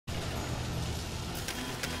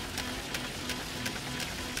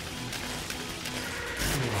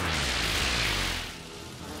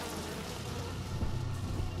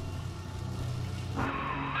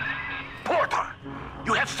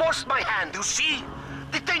forced my hand, you see?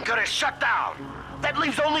 The Thinker is shut down. That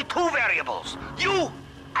leaves only two variables. You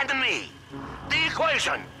and me. The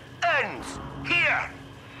equation ends here.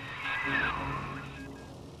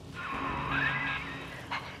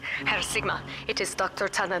 Herr Sigma, it is Dr.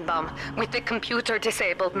 Tannenbaum. With the computer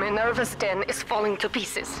disabled, Minerva's den is falling to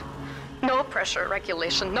pieces. No pressure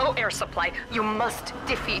regulation, no air supply. You must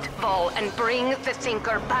defeat Wahl and bring the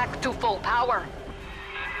Thinker back to full power.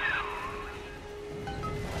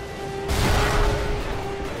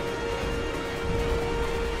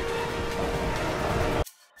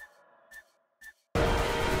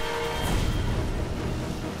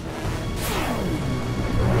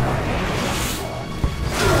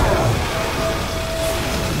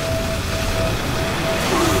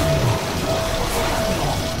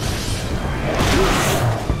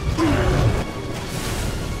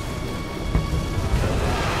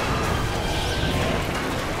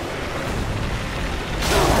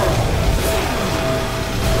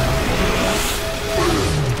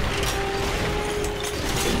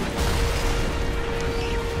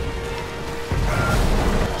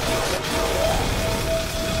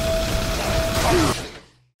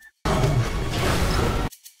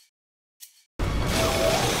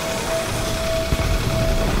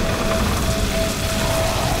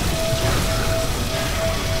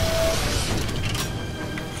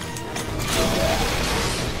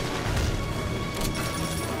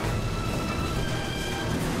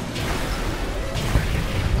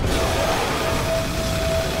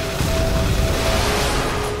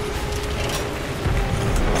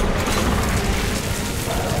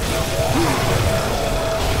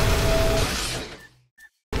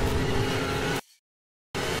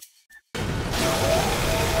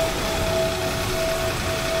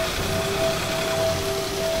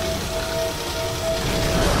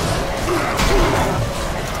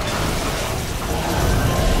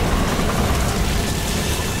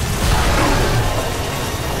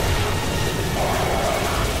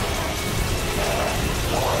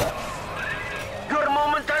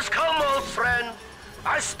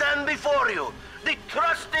 I stand before you, the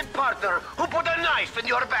trusted partner who put a knife in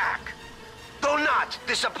your back. Do not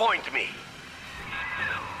disappoint me.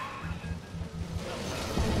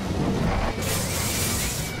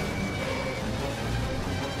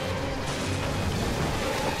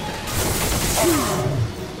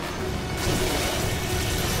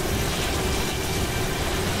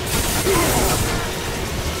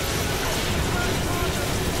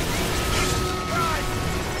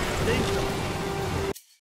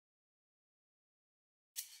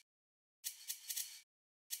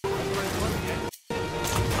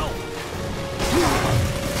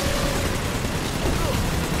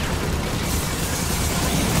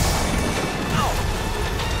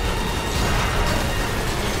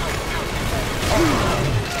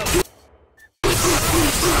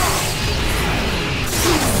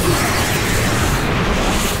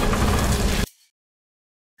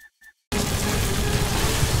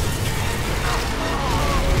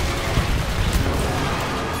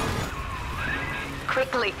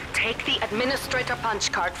 Quickly, take the Administrator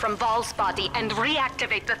punch card from Wahl's body and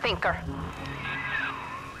reactivate the Thinker.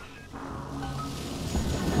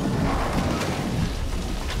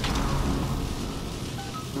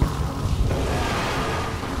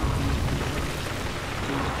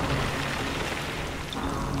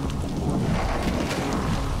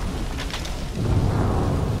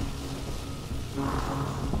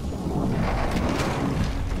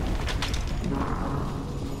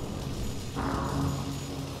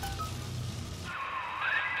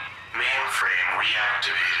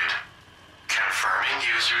 Reactivated. Confirming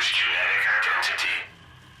user's genetic identity.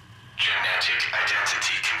 Genetic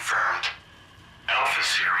identity confirmed. Alpha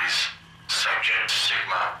Series. Subject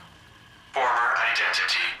Sigma. Former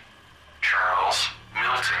identity. Charles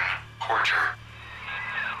Milton Porter.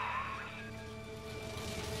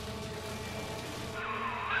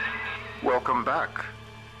 Welcome back.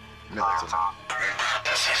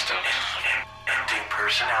 System ending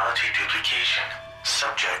personality duplication.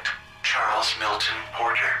 Subject Charles Milton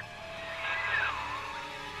Porter.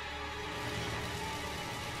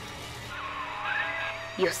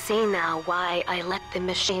 You see now why I let the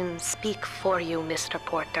machine speak for you, Mr.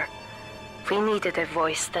 Porter. We needed a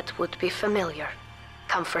voice that would be familiar,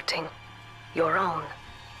 comforting, your own.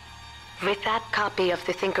 With that copy of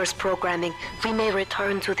the Thinker's programming, we may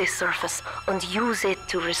return to the surface and use it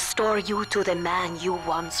to restore you to the man you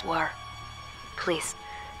once were. Please,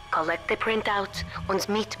 collect the printout and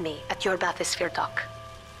meet me at your bathysphere dock.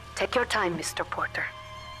 Take your time, Mr. Porter.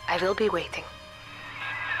 I will be waiting.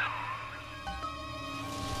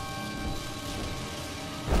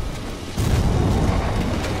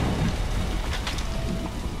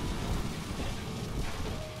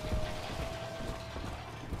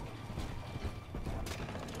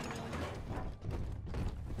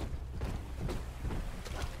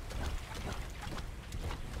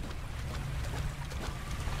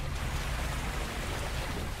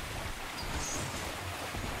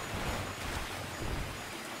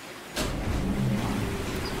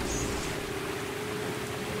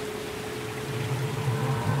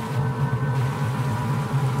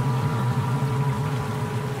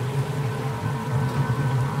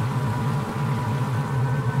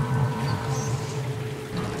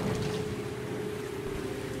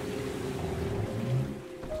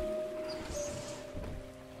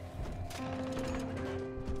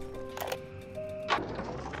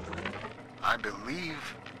 I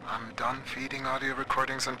believe I'm done feeding audio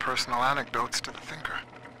recordings and personal anecdotes to the Thinker.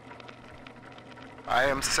 I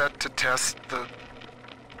am set to test the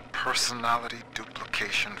personality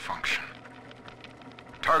duplication function.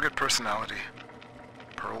 Target personality,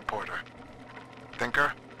 Pearl Porter.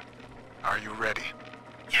 Thinker, are you ready?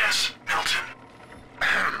 Yes,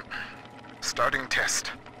 Milton. Starting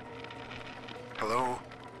test. Hello,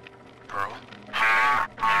 Pearl?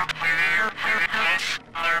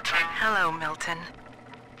 Hello, Milton.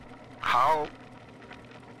 How...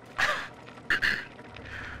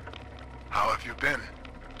 How have you been?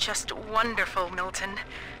 Just wonderful, Milton.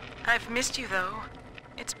 I've missed you, though.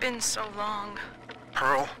 It's been so long.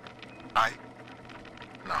 Pearl,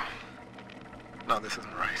 No. No, this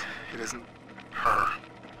isn't right. It isn't her.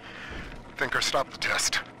 Thinker, stop the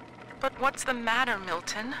test. But what's the matter,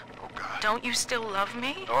 Milton? Oh, God. Don't you still love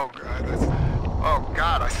me? Oh, God, Oh,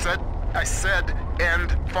 God, I said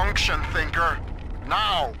end function, Thinker.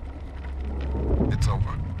 Now! It's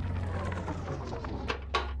over.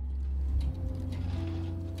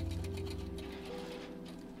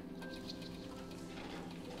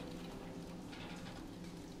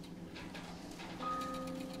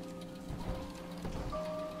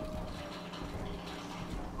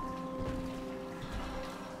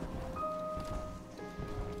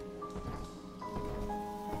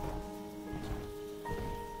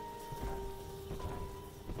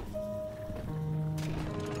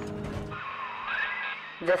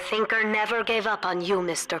 The Thinker never gave up on you,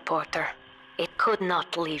 Mr. Porter. It could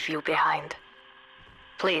not leave you behind.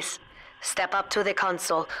 Please, step up to the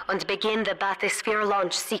console and begin the bathysphere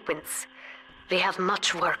launch sequence. We have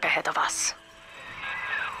much work ahead of us.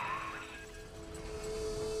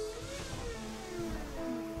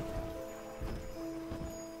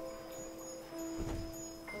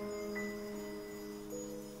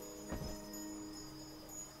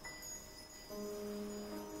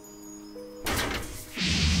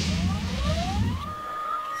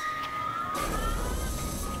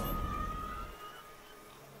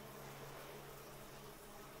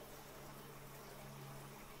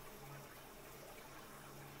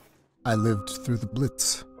 I lived through the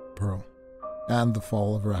Blitz, Pearl, and the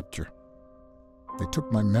fall of Rapture. They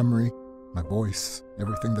took my memory, my voice,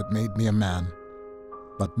 everything that made me a man,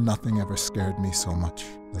 but nothing ever scared me so much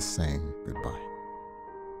as saying goodbye.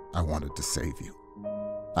 I wanted to save you.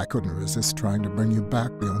 I couldn't resist trying to bring you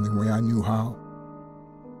back the only way I knew how.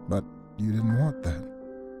 But you didn't want that.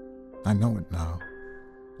 I know it now,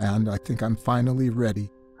 and I think I'm finally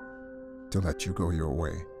ready to let you go your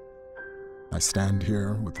way. I stand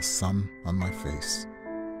here with the sun on my face,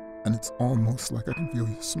 and it's almost like I can feel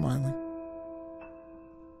you smiling.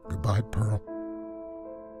 Goodbye, Pearl.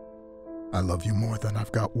 I love you more than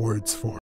I've got words for.